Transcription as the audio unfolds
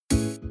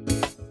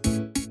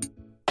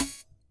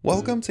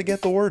Welcome to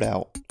Get the Word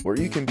Out, where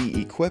you can be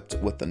equipped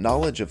with the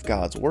knowledge of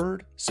God's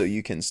Word so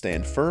you can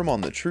stand firm on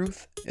the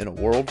truth in a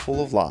world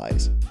full of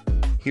lies.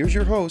 Here's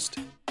your host,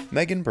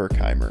 Megan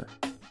Berkheimer.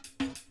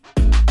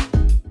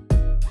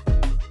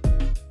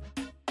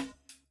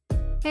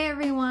 Hey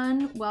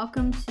everyone,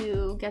 welcome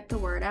to Get the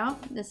Word Out.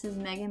 This is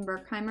Megan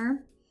Berkheimer.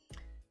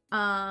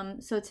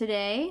 So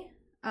today,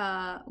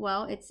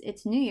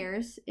 it's New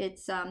Year's.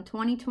 It's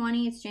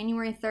 2020. It's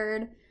January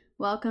 3rd.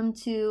 Welcome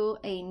to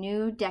a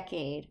new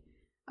decade.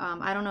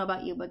 I don't know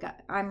about you, but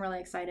I'm really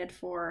excited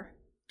for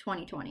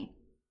 2020.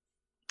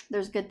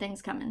 There's good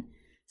things coming.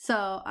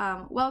 So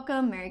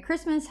welcome, Merry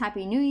Christmas,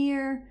 Happy New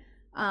Year.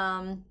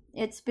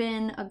 It's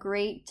been a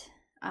great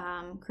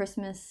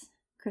Christmas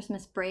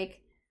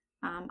break.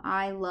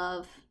 I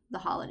love the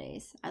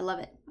holidays. I love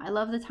it. I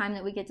love the time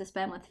that we get to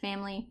spend with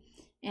family,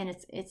 and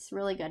it's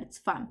really good. It's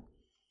fun.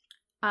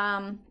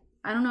 I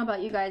don't know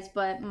about you guys,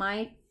 but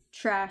my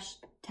trash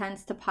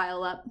tends to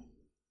pile up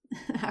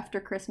after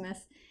Christmas.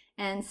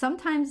 And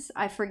sometimes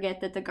I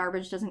forget that the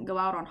garbage doesn't go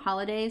out on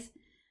holidays,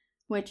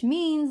 which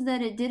means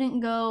that it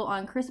didn't go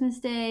on Christmas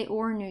Day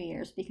or New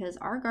Year's, because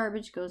our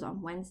garbage goes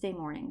on Wednesday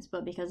mornings.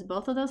 But because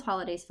both of those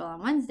holidays fell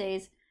on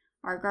Wednesdays,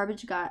 our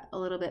garbage got a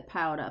little bit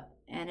piled up.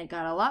 And it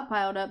got a lot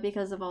piled up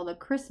because of all the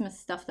Christmas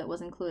stuff that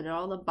was included,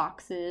 all the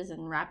boxes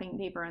and wrapping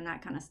paper and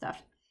that kind of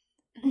stuff.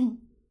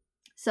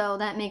 So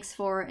that makes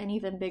for an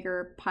even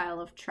bigger pile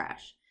of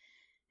trash.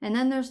 And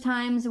then there's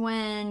times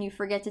when you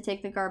forget to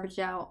take the garbage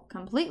out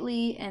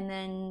completely, and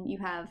then you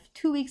have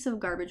 2 weeks of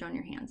garbage on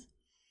your hands.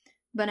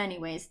 But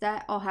anyways,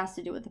 that all has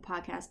to do with the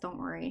podcast, don't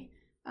worry.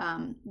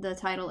 The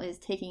title is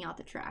Taking Out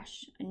the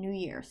Trash, a new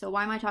year. So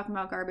why am I talking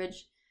about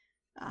garbage?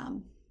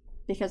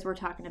 Because we're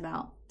talking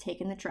about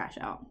taking the trash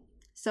out.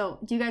 So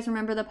do you guys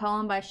remember the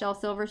poem by Shel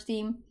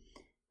Silverstein?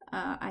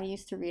 I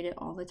used to read it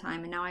all the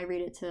time, and now I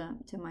read it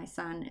to my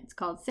son. It's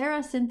called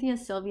Sarah Cynthia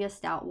Sylvia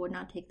Stout Would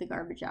Not Take the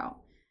Garbage Out.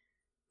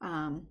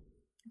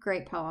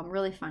 Great poem,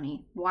 really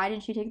funny. Why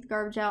didn't she take the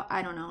garbage out?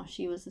 I don't know.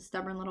 She was a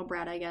stubborn little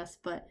brat, I guess,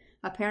 but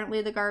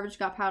apparently the garbage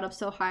got piled up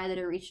so high that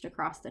it reached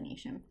across the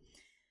nation.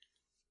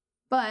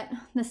 But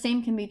the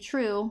same can be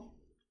true.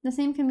 The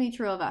same can be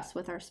true of us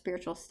with our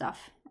spiritual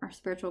stuff, our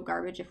spiritual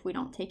garbage, if we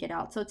don't take it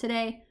out. So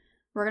today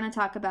we're going to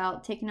talk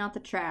about taking out the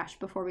trash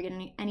before we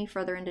get any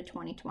further into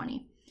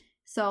 2020.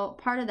 So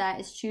part of that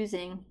is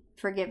choosing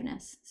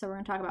forgiveness. So we're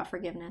going to talk about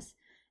forgiveness.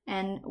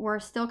 And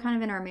we're still kind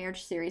of in our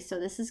marriage series, so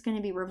this is going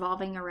to be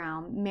revolving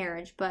around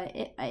marriage, but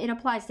it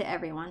applies to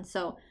everyone.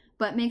 So,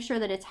 but make sure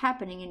that it's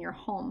happening in your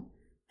home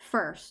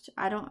first.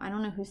 I don't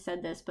know who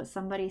said this, but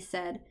somebody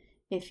said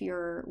if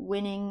you're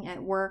winning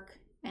at work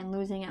and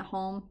losing at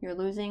home, you're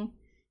losing.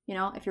 You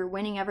know, if you're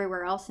winning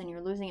everywhere else and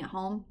you're losing at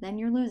home, then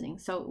you're losing.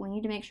 So we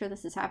need to make sure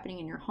this is happening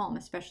in your home,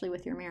 especially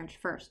with your marriage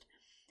first.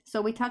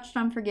 So we touched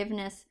on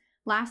forgiveness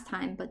last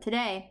time, but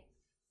today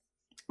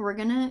we're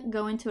going to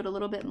go into it a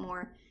little bit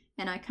more.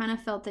 And I kind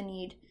of felt the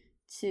need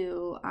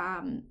to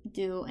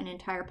do an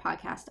entire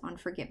podcast on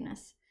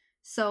forgiveness.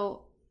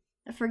 So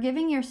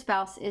forgiving your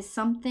spouse is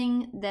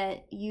something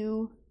that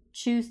you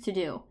choose to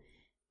do.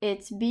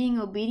 It's being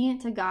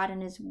obedient to God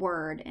and His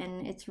Word,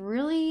 and it's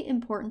really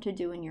important to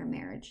do in your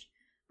marriage.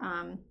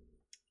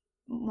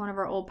 One of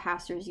our old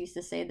pastors used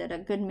to say that a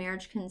good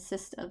marriage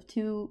consists of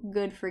two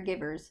good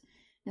forgivers.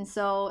 And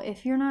so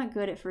if you're not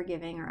good at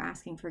forgiving or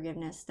asking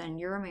forgiveness, then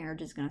your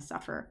marriage is going to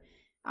suffer.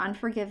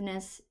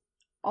 Unforgiveness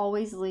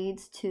always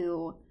leads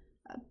to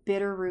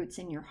bitter roots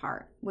in your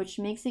heart, which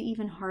makes it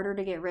even harder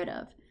to get rid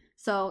of.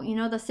 So, you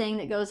know the saying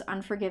that goes,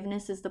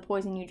 unforgiveness is the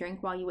poison you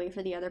drink while you wait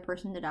for the other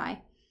person to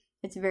die?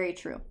 It's very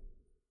true.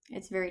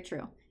 It's very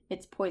true.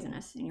 It's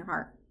poisonous in your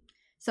heart.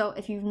 So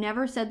if you've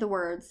never said the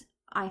words,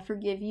 I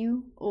forgive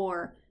you,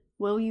 or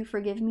will you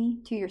forgive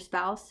me to your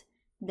spouse,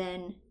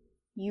 then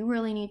you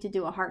really need to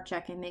do a heart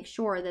check and make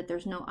sure that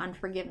there's no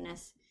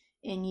unforgiveness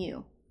in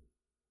you.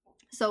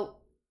 So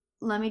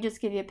let me just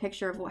give you a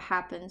picture of what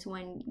happens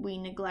when we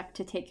neglect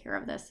to take care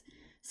of this.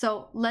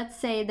 So let's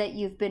say that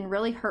you've been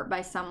really hurt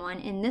by someone.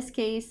 In this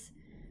case,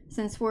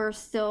 since we're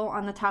still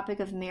on the topic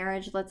of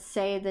marriage, let's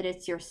say that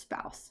it's your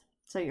spouse.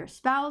 So your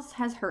spouse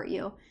has hurt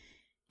you,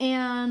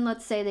 and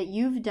let's say that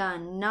you've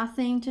done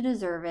nothing to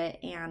deserve it,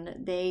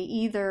 and they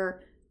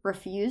either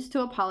refuse to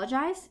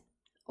apologize,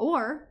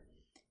 or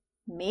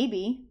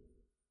maybe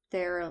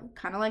they're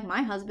kind of like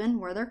my husband,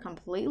 where they're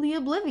completely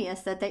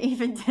oblivious that they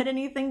even did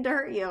anything to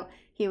hurt you.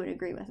 He would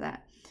agree with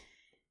that.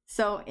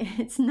 So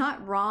it's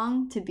not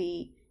wrong to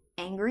be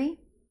angry.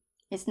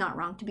 It's not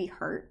wrong to be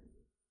hurt.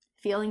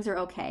 Feelings are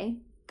okay.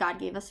 God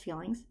gave us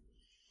feelings.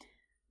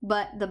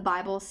 But the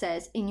Bible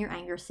says, in your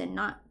anger, sin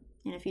not,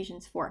 in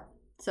Ephesians 4.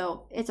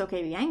 So it's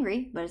okay to be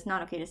angry, but it's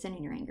not okay to sin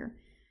in your anger.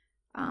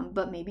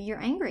 But maybe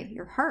you're angry,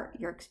 you're hurt,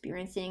 you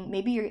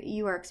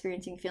are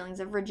experiencing feelings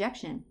of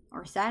rejection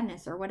or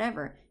sadness or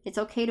whatever. It's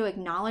okay to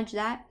acknowledge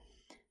that,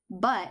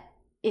 but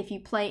if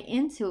you play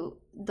into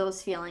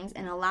those feelings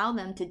and allow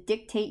them to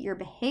dictate your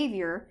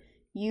behavior,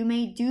 you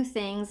may do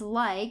things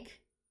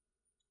like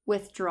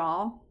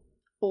withdraw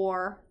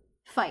or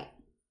fight.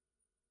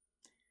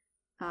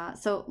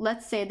 So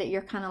let's say that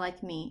you're kind of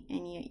like me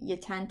and you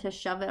tend to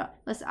shove it.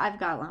 I've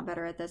got a lot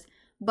better at this.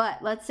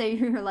 But let's say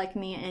you're like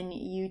me and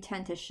you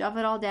tend to shove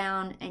it all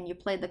down and you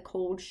play the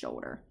cold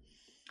shoulder.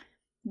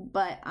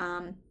 But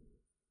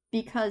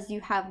because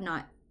you have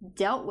not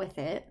dealt with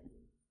it,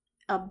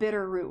 a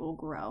bitter root will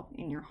grow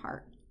in your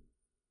heart.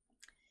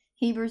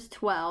 Hebrews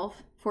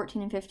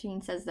 12:14 and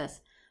 15 says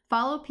this: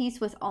 "Follow peace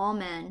with all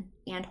men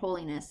and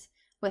holiness,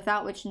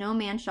 without which no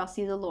man shall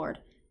see the Lord,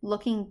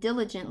 looking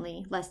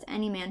diligently, lest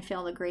any man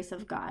fail the grace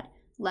of God,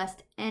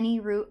 lest any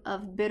root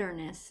of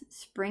bitterness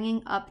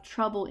springing up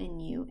trouble in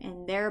you,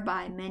 and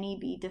thereby many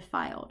be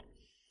defiled."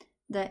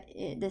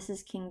 This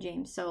is King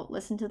James, so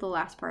listen to the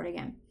last part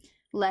again.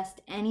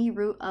 "Lest any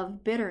root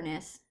of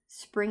bitterness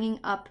springing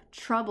up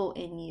trouble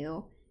in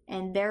you,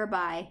 and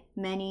thereby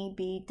many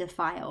be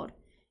defiled."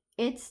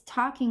 It's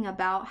talking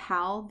about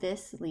how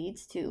this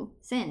leads to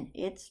sin.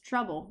 It's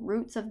trouble.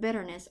 Roots of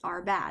bitterness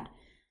are bad.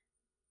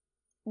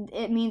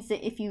 It means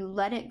that if you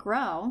let it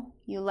grow,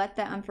 you let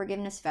that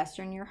unforgiveness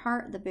fester in your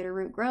heart, the bitter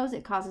root grows,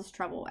 it causes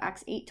trouble.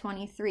 Acts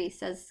 8:23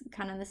 says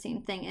kind of the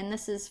same thing. And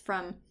this is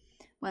from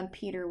when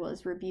Peter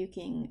was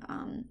rebuking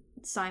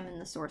Simon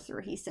the sorcerer.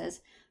 He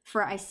says,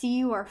 "For I see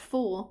you are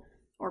full,"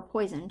 or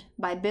poisoned,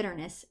 "by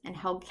bitterness and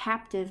held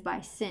captive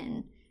by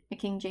sin." The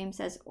King James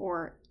says,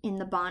 "or in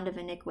the bond of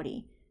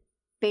iniquity."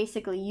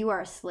 Basically, you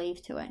are a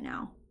slave to it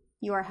now.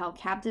 You are held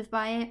captive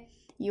by it.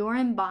 You are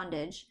in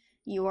bondage.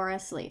 You are a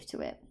slave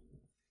to it.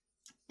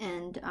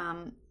 And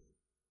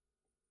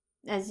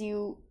as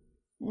you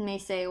may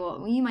say,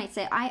 well, you might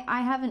say,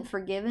 I haven't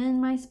forgiven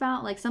my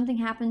spouse. Like something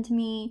happened to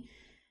me.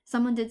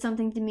 Someone did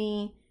something to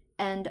me.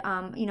 And,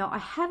 I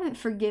haven't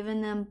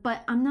forgiven them,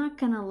 but I'm not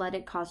going to let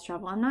it cause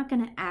trouble. I'm not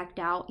going to act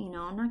out,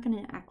 I'm not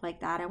going to act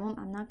like that.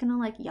 I'm not going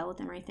to yell at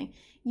them or anything.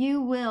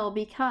 You will,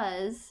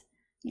 because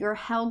you're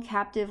held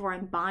captive or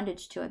in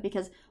bondage to it,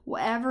 because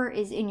whatever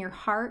is in your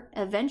heart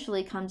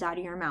eventually comes out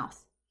of your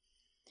mouth.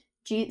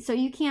 So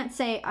you can't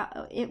say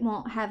it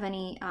won't have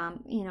any,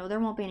 there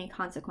won't be any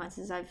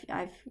consequences.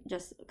 I've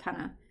just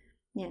kind of,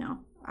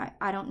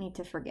 I don't need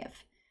to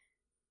forgive.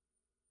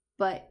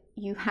 But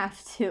you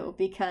have to,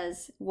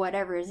 because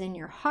whatever is in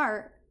your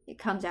heart, it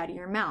comes out of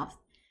your mouth.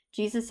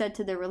 Jesus said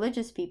to the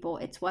religious people,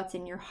 it's what's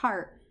in your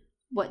heart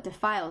what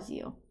defiles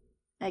you.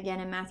 Again,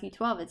 in Matthew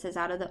 12, it says,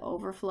 "Out of the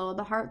overflow of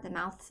the heart, the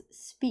mouth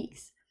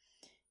speaks."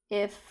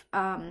 If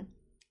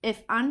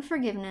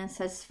unforgiveness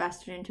has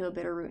festered into a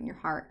bitter root in your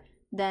heart,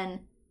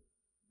 then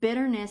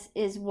bitterness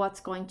is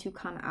what's going to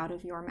come out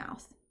of your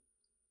mouth.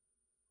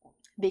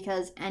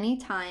 Because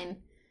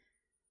anytime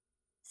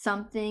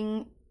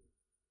something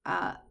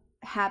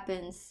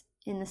happens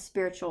in the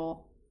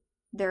spiritual,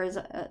 there is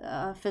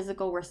a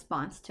physical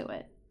response to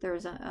it.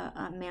 There's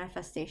a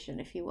manifestation,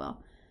 if you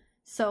will.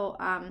 So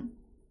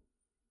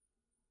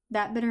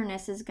that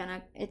bitterness is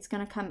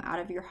gonna come out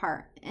of your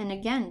heart. And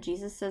again,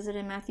 Jesus says it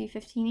in Matthew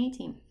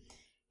 15:18.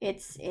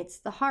 It's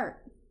the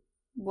heart.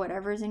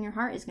 Whatever's in your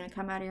heart is gonna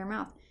come out of your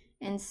mouth.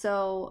 And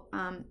so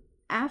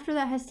after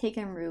that has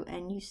taken root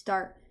and you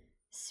start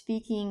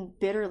speaking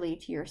bitterly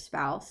to your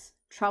spouse,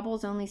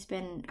 trouble's only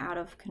spin out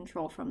of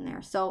control from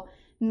there. So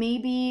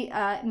maybe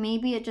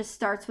it just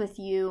starts with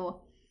you.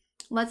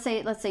 Let's say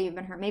you've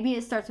been hurt. Maybe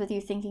it starts with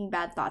you thinking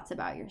bad thoughts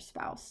about your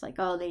spouse, like,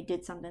 oh, they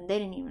did something, they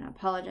didn't even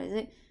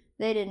apologize,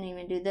 they didn't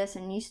even do this,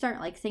 and you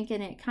start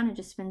thinking, it kind of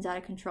just spins out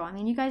of control. I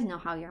mean, you guys know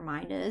how your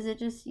mind is.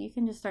 You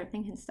can just start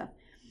thinking stuff.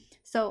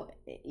 So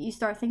you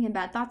start thinking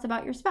bad thoughts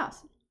about your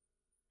spouse,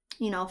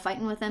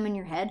 fighting with them in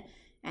your head.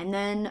 And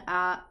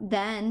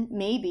then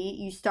maybe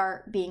you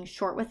start being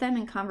short with them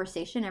in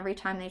conversation. Every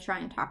time they try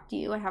and talk to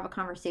you and have a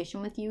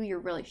conversation with you, you're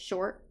really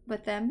short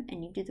with them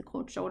and you do the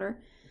cold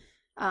shoulder.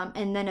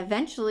 And then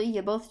eventually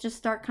you both just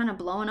start kind of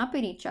blowing up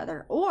at each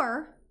other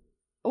or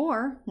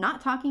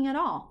not talking at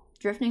all,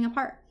 drifting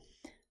apart.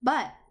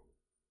 But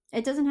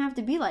it doesn't have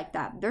to be like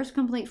that. There's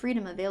complete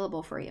freedom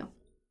available for you.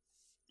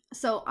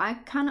 So I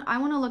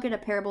want to look at a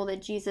parable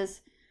that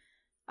Jesus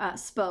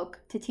spoke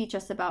to teach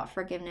us about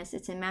forgiveness.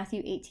 It's in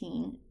Matthew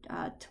 18,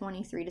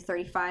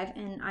 23-35,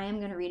 and I am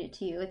going to read it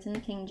to you. It's in the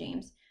King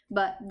James,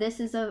 but this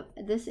is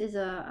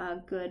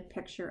a good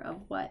picture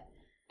of what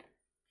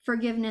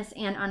forgiveness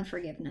and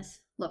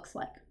unforgiveness looks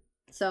like.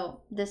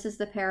 So this is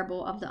the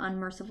parable of the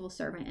unmerciful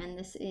servant, and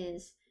this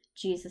is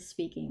Jesus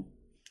speaking.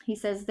 He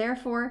says,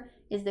 "Therefore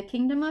is the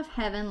kingdom of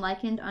heaven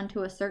likened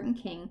unto a certain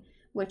king,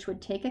 which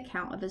would take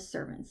account of his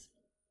servants.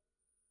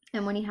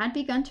 And when he had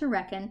begun to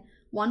reckon,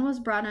 one was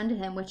brought unto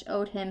him which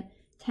owed him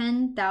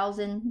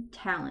 10,000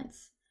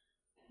 talents,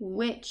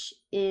 which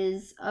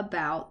is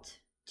about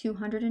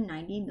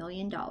 $290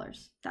 million.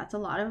 That's a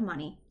lot of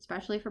money,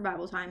 especially for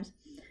Bible times.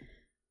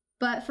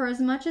 But for as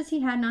much as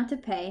he had not to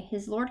pay,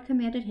 his Lord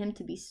commanded him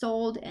to be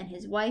sold, and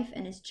his wife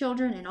and his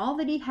children and all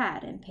that he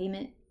had, and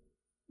payment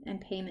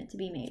to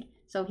be made."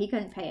 So he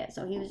couldn't pay it,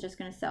 so he was just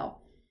going to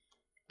sell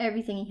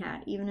everything he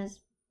had, even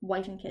his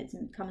wife and kids,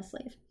 and become a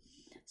slave.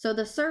 So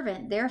the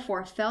servant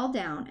therefore fell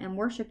down and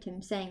worshipped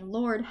him, saying,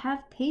 "Lord,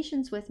 have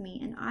patience with me,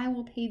 and I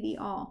will pay thee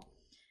all."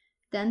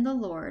 Then the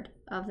Lord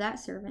of that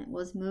servant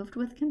was moved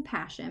with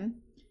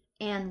compassion,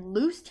 and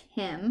loosed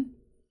him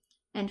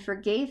and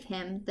forgave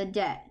him the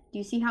debt. Do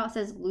you see how it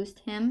says loosed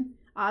him?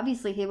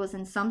 Obviously, he was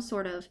in some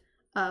sort of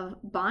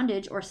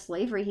bondage or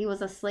slavery. He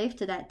was a slave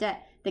to that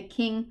debt. The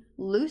king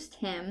loosed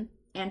him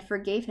and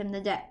forgave him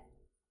the debt.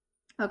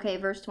 Okay,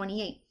 verse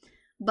 28.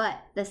 But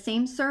the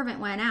same servant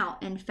went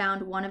out and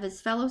found one of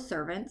his fellow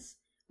servants,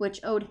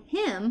 which owed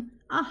him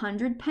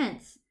 100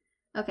 pence.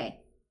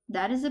 Okay,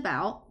 that is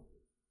about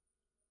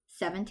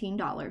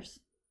 $17.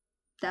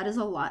 That is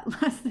a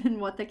lot less than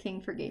what the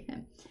king forgave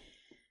him.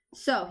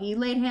 So he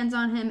laid hands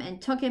on him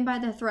and took him by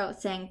the throat,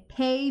 saying,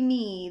 "Pay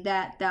me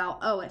that thou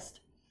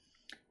owest."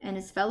 And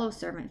his fellow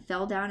servant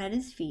fell down at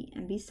his feet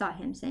and besought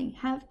him, saying,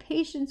 "Have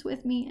patience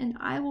with me, and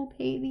I will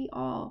pay thee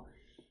all."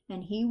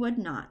 And he would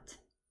not,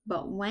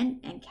 but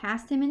went and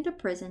cast him into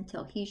prison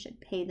till he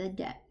should pay the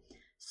debt.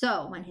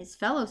 So when his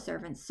fellow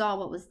servants saw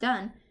what was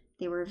done,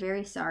 they were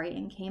very sorry,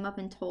 and came up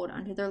and told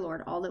unto their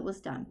lord all that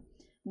was done.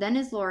 Then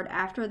his lord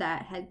after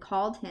that had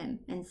called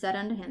him, and said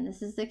unto him,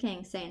 this is the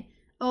king, saying,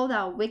 "O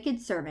thou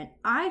wicked servant,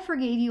 I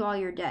forgave you all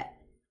your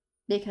debt,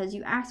 because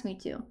you asked me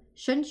to.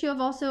 Shouldn't you have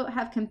also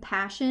have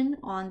compassion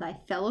on thy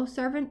fellow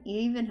servant,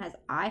 even as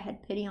I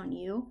had pity on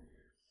you?"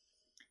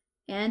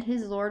 And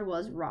his lord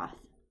was wroth.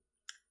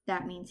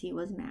 That means he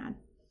was mad.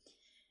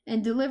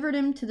 And delivered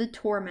him to the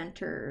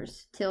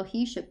tormentors till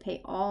he should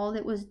pay all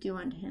that was due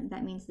unto him.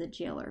 That means the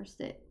jailers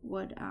that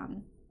would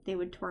they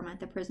would torment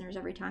the prisoners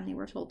every time they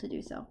were told to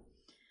do so.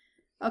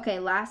 Okay,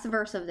 last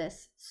verse of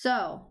this.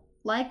 So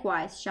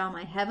likewise shall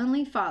my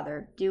heavenly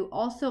Father do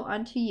also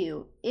unto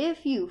you,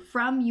 if you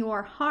from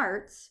your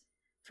hearts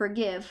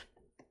forgive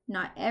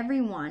not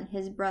every one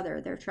his brother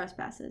their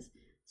trespasses.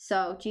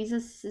 So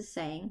Jesus is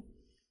saying,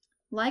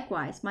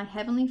 likewise, my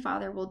heavenly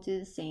Father will do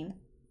the same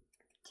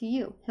to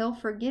you. He'll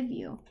forgive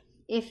you.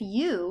 If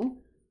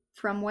you,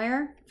 from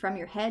where? From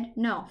your head?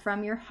 No,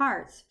 from your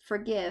hearts,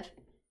 forgive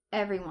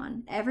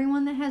everyone.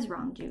 Everyone that has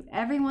wronged you.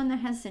 Everyone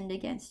that has sinned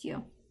against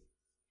you.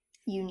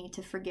 You need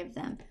to forgive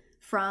them.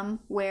 From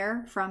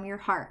where? From your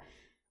heart.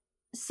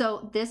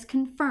 So this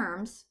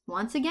confirms,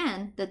 once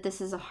again, that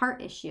this is a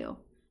heart issue.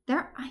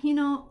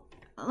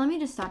 Let me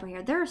just stop right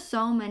here. There are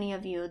so many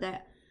of you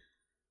that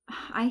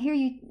I hear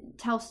you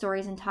tell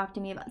stories and talk to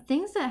me about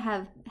things that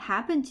have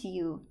happened to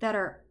you that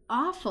are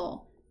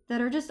awful,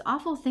 that are just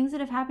awful things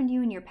that have happened to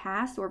you in your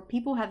past, or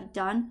people have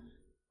done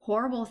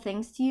horrible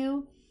things to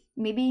you,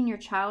 maybe in your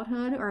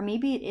childhood, or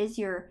maybe it is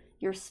your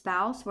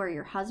spouse where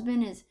your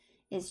husband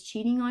is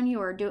cheating on you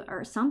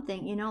or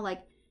something,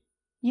 like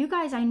you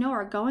guys I know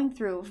are going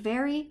through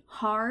very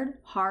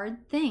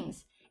hard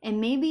things. And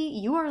maybe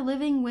you are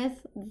living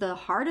with the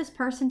hardest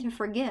person to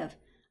forgive.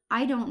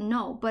 I don't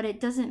know, but it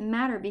doesn't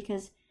matter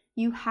because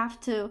you have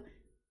to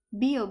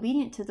be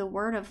obedient to the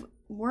word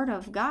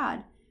of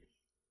God.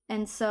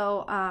 And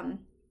so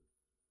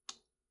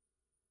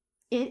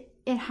it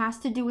has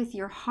to do with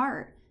your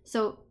heart.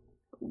 So,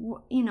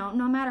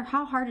 no matter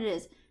how hard it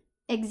is,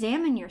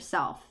 examine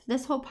yourself.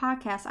 This whole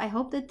podcast, I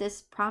hope that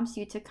this prompts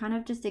you to kind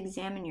of just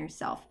examine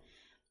yourself.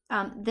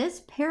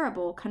 This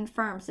parable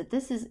confirms that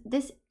this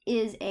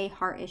is a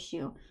heart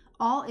issue.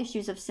 All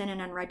issues of sin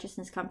and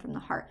unrighteousness come from the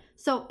heart.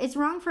 So it's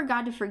wrong for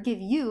God to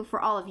forgive you for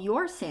all of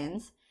your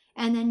sins,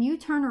 and then you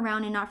turn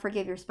around and not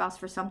forgive your spouse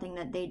for something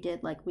that they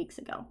did like weeks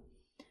ago.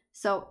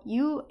 So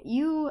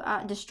you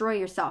destroy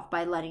yourself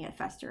by letting it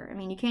fester. I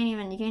mean, you can't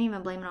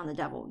even blame it on the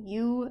devil.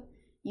 You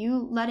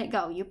let it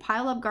go. You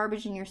pile up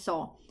garbage in your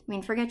soul. I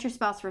mean, forget your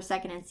spouse for a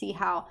second and see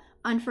how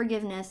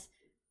unforgiveness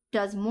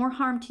does more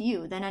harm to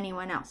you than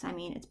anyone else. I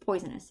mean, it's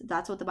poisonous.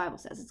 That's what the Bible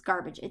says. It's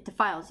garbage. It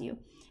defiles you.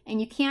 And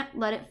you can't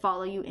let it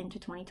follow you into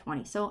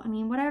 2020. So, I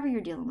mean, whatever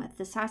you're dealing with,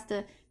 this has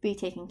to be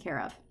taken care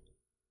of.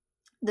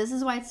 This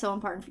is why it's so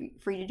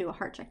important for you to do a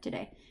heart check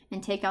today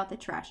and take out the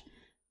trash.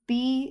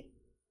 Be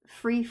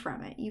free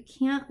from it. You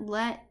can't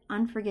let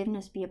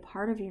unforgiveness be a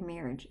part of your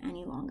marriage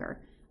any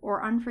longer,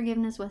 or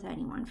unforgiveness with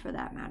anyone for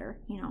that matter,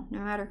 no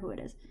matter who it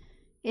is.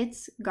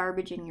 It's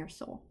garbage in your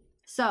soul.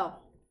 So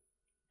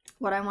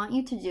what I want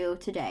you to do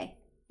today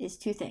is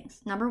two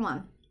things. Number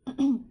one,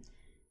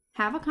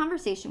 have a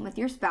conversation with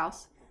your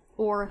spouse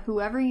or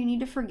whoever you need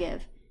to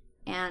forgive,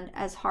 and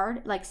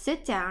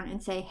sit down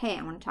and say, hey,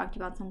 I want to talk to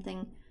you about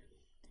something,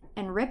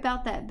 and rip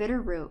out that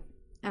bitter root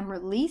and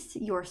release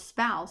your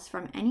spouse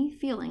from any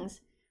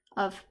feelings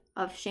of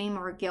shame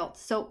or guilt.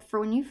 So for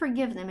when you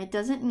forgive them, it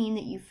doesn't mean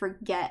that you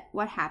forget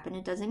what happened.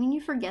 It doesn't mean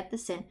you forget the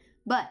sin,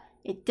 but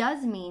it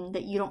does mean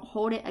that you don't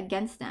hold it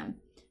against them.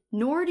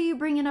 Nor do you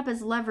bring it up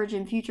as leverage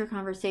in future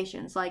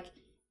conversations. Like,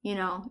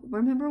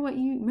 remember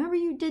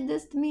you did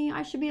this to me.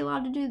 I should be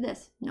allowed to do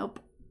this. Nope.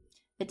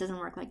 It doesn't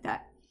work like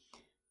that.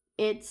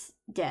 It's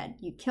dead.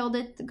 You killed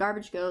it. The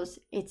garbage goes.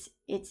 It's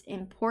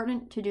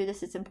important to do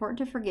this. It's important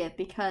to forgive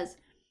because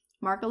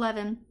Mark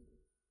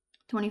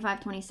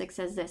 11:25-26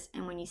 says this,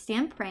 and when you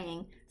stand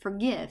praying,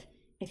 forgive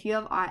if you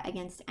have aught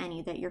against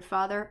any, that your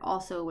Father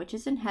also, which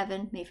is in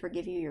heaven, may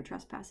forgive you your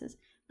trespasses.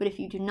 But if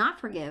you do not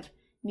forgive,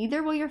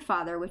 neither will your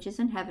Father, which is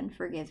in heaven,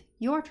 forgive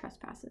your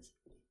trespasses.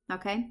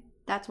 Okay?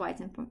 That's why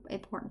it's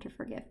important to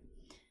forgive.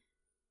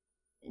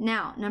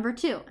 Now, number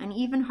 2, an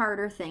even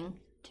harder thing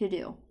to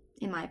do,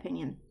 in my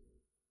opinion.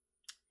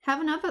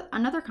 Have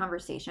another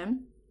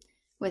conversation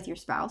with your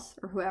spouse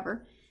or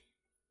whoever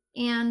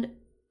and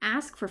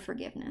ask for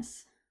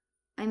forgiveness.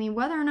 I mean,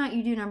 whether or not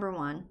you do number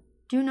 1,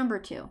 do number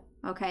 2,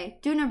 okay?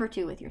 Do number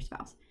 2 with your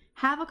spouse.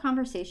 Have a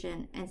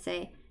conversation and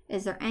say,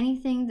 is there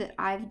anything that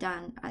I've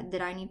done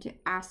that I need to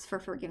ask for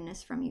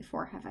forgiveness from you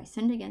for? Have I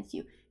sinned against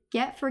you?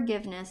 Get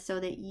forgiveness so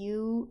that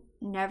you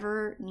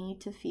never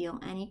need to feel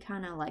any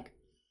kind of like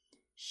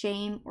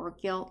shame or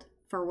guilt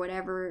for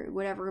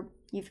whatever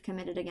you've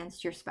committed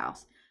against your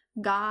spouse.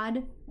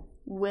 God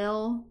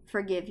will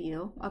forgive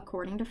you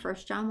according to 1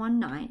 John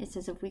 1:9. It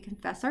says if we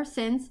confess our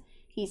sins,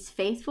 he's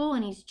faithful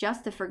and he's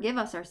just to forgive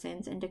us our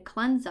sins and to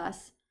cleanse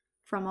us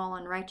from all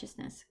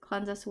unrighteousness.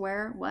 Cleanse us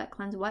where? What?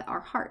 Cleanse what?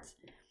 Our hearts.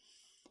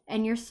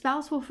 And your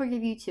spouse will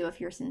forgive you too if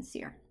you're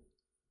sincere.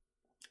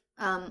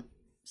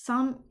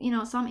 Psalm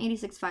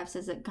 86:5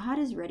 says that God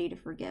is ready to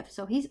forgive.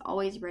 So he's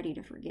always ready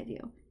to forgive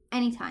you.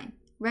 Anytime.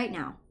 Right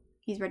now,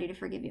 he's ready to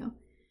forgive you.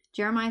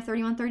 Jeremiah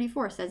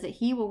 31:34 says that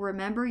he will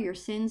remember your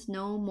sins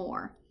no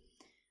more.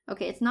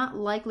 Okay, it's not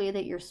likely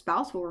that your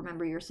spouse will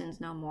remember your sins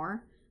no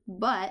more,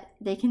 but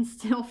they can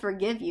still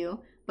forgive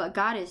you. But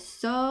God is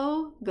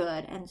so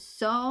good and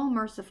so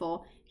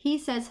merciful. He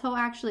says he'll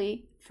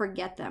actually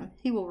forget them.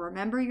 He will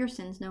remember your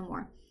sins no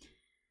more.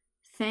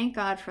 Thank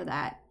God for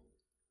that.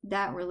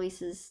 That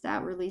releases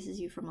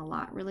you from a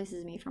lot,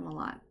 releases me from a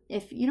lot.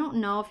 If you don't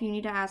know if you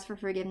need to ask for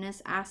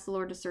forgiveness, ask the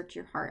Lord to search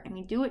your heart. I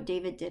mean, do what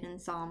David did in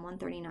Psalm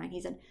 139.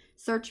 He said,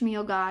 search me,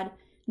 O God,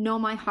 know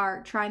my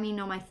heart, try me,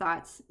 know my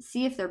thoughts,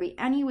 see if there be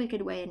any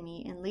wicked way in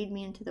me, and lead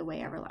me into the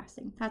way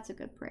everlasting. That's a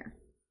good prayer.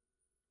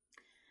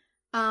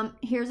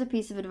 Here's a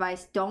piece of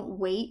advice. Don't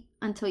wait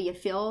until you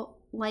feel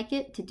like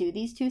it to do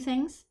these 2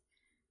 things,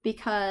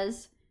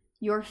 because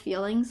your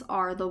feelings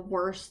are the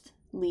worst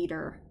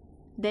leader.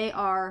 They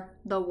are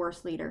the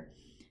worst leader.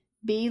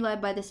 Be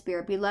led by the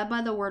Spirit. Be led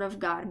by the Word of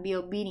God. And be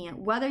obedient,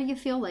 whether you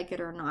feel like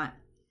it or not.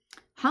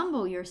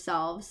 Humble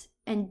yourselves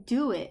and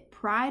do it.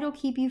 Pride will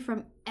keep you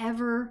from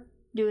ever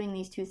doing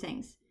these 2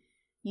 things.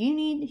 You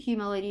need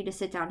humility to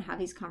sit down and have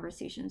these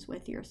conversations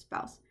with your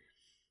spouse.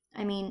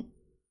 I mean,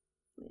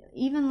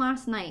 even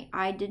last night,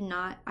 I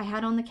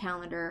had on the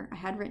calendar, I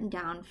had written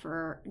down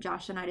for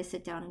Josh and I to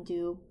sit down and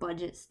do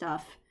budget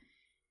stuff.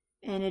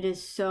 And it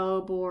is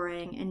so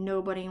boring, and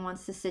nobody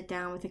wants to sit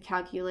down with a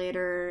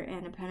calculator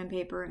and a pen and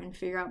paper and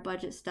figure out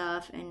budget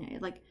stuff, and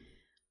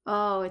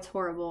it's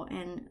horrible.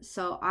 And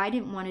so I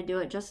didn't want to do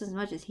it just as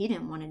much as he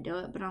didn't want to do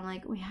it, but I'm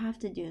like, we have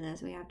to do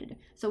this,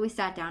 So we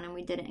sat down and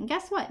we did it, and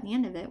guess what? At the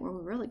end of it, we're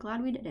really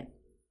glad we did it.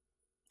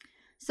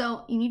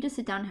 So you need to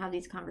sit down and have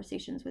these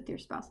conversations with your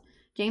spouse.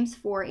 James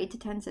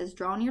 4:8-10 says,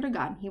 draw near to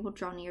God, and he will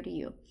draw near to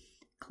you.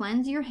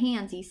 Cleanse your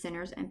hands, ye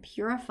sinners, and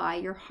purify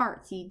your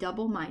hearts, ye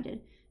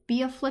double-minded.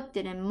 Be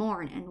afflicted and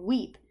mourn and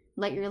weep.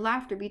 Let your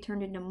laughter be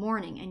turned into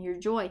mourning and your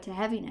joy to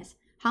heaviness.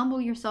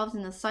 Humble yourselves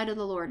in the sight of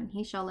the Lord, and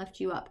he shall lift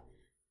you up.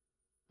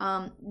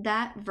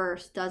 That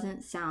verse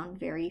doesn't sound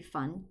very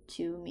fun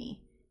to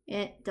me.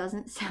 It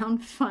doesn't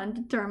sound fun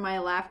to turn my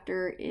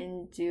laughter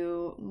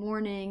into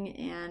mourning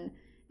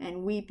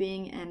and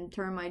weeping and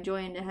turn my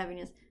joy into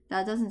heaviness.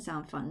 That doesn't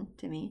sound fun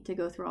to me, to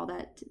go through all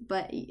that.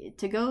 But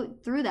to go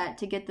through that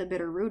to get the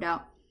bitter root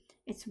out,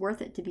 it's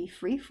worth it to be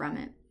free from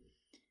it.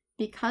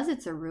 Because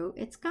it's a root,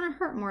 it's going to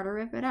hurt more to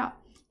rip it out.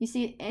 You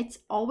see, it's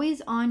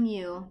always on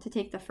you to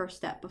take the first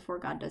step before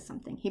God does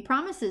something. He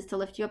promises to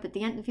lift you up at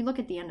the end. If you look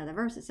at the end of the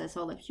verse, it says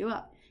he'll lift you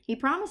up. He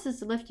promises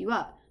to lift you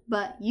up,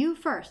 but you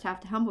first have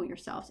to humble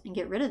yourselves and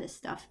get rid of this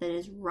stuff that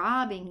is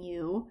robbing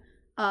you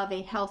of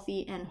a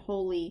healthy and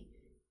holy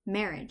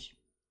marriage.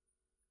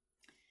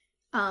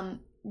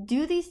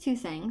 Do these 2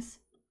 things,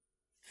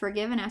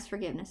 forgive and ask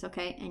forgiveness,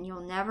 okay? And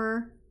you'll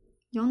never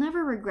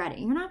regret it.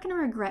 You're not going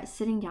to regret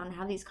sitting down and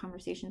have these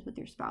conversations with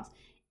your spouse.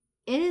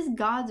 It is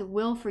God's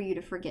will for you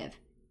to forgive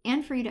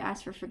and for you to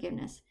ask for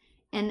forgiveness.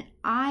 And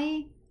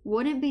I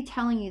wouldn't be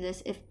telling you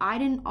this if I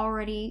didn't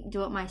already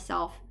do it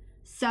myself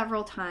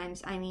several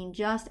times. I mean,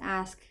 just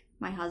ask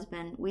my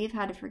husband. We've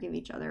had to forgive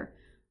each other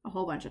a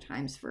whole bunch of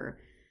times for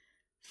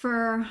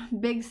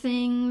big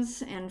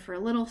things and for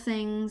little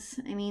things.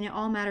 I mean, it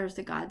all matters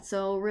to God.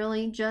 So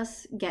really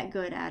just get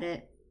good at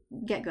it.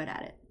 Get good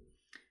at it.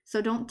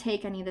 So don't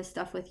take any of this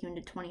stuff with you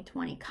into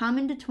 2020. Come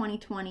into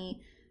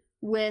 2020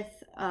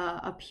 with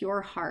a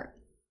pure heart.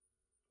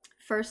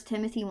 1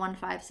 Timothy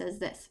 1:5 says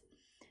this,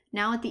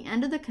 now at the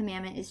end of the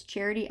commandment is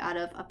charity out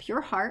of a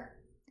pure heart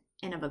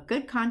and of a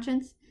good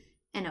conscience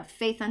and of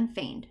faith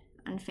unfeigned.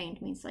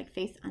 Unfeigned means like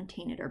faith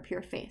untainted or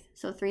pure faith.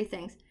 So 3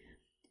 things.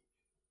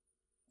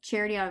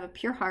 Charity out of a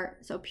pure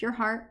heart. So pure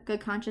heart,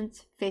 good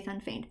conscience, faith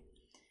unfeigned.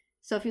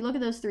 So if you look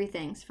at those 3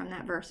 things from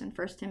that verse in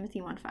 1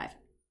 Timothy 1:5,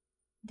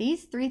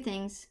 these 3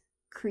 things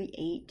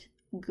create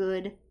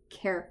good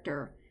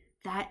character.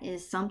 That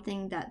is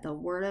something that the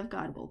Word of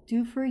God will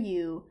do for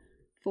you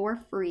for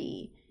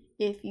free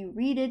if you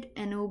read it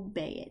and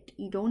obey it.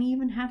 You don't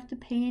even have to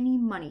pay any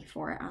money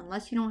for it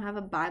unless you don't have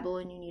a Bible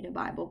and you need a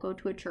Bible. Go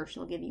to a church,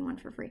 they'll give you one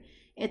for free.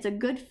 It's a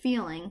good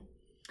feeling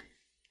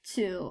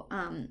So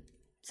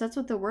that's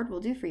what the word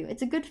will do for you.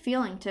 It's a good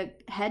feeling to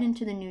head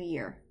into the new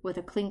year with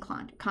a clean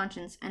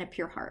conscience and a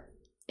pure heart.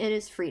 It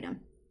is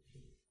freedom.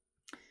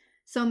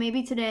 So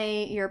maybe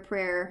today your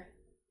prayer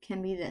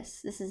can be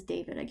this. This is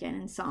David again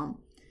in Psalm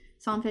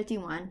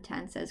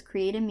 51:10 says,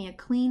 "Create in me a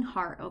clean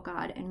heart, O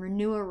God, and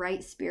renew a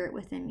right spirit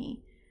within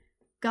me."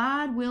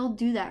 God will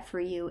do that for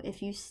you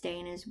if you stay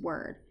in his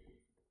word.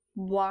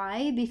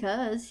 Why?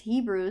 Because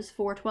Hebrews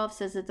 4:12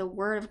 says that the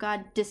word of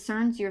God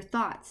discerns your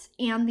thoughts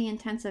and the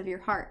intents of your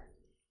heart.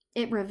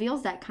 It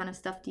reveals that kind of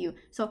stuff to you.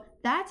 So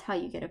that's how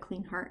you get a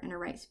clean heart and a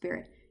right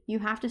spirit. You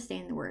have to stay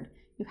in the word.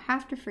 You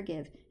have to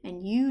forgive,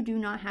 and you do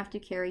not have to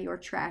carry your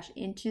trash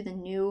into the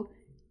new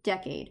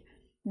decade.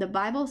 The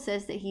Bible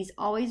says that he's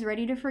always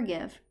ready to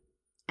forgive,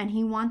 and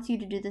he wants you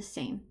to do the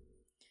same.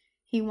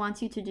 He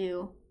wants you to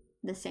do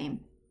the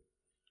same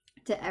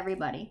to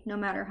everybody, no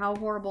matter how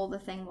horrible the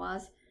thing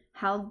was,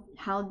 how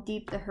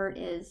deep the hurt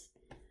is.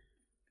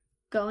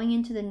 Going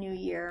into the new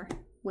year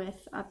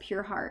with a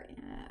pure heart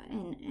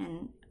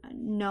and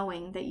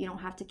knowing that you don't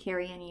have to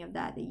carry any of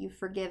that you've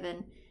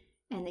forgiven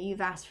and that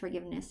you've asked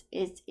forgiveness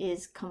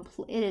is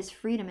complete. It is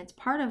freedom. It's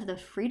part of the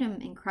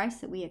freedom in Christ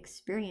that we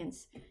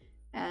experience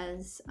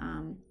as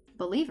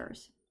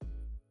believers.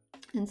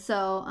 And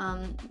so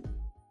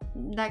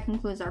that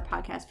concludes our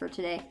podcast for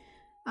today.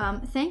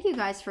 Thank you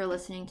guys for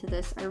listening to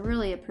this. I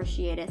really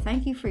appreciate it.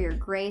 Thank you for your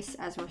grace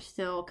as we're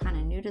still kind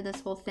of new to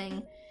this whole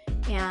thing.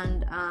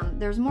 And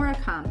there's more to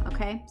come,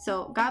 okay?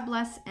 So God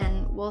bless,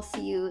 and we'll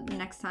see you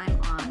next time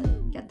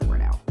on Get the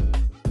Word Out.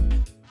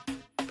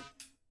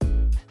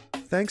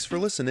 Thanks for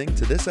listening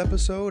to this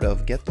episode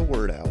of Get the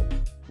Word Out.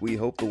 We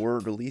hope the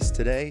word released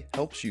today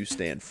helps you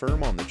stand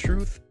firm on the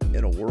truth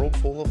in a world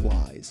full of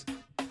lies.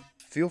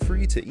 Feel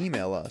free to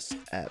email us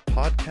at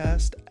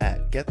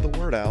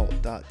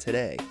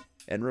podcast@getthewordout.today.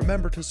 And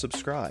remember to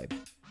subscribe.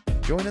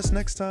 Join us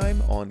next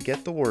time on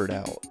Get the Word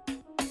Out.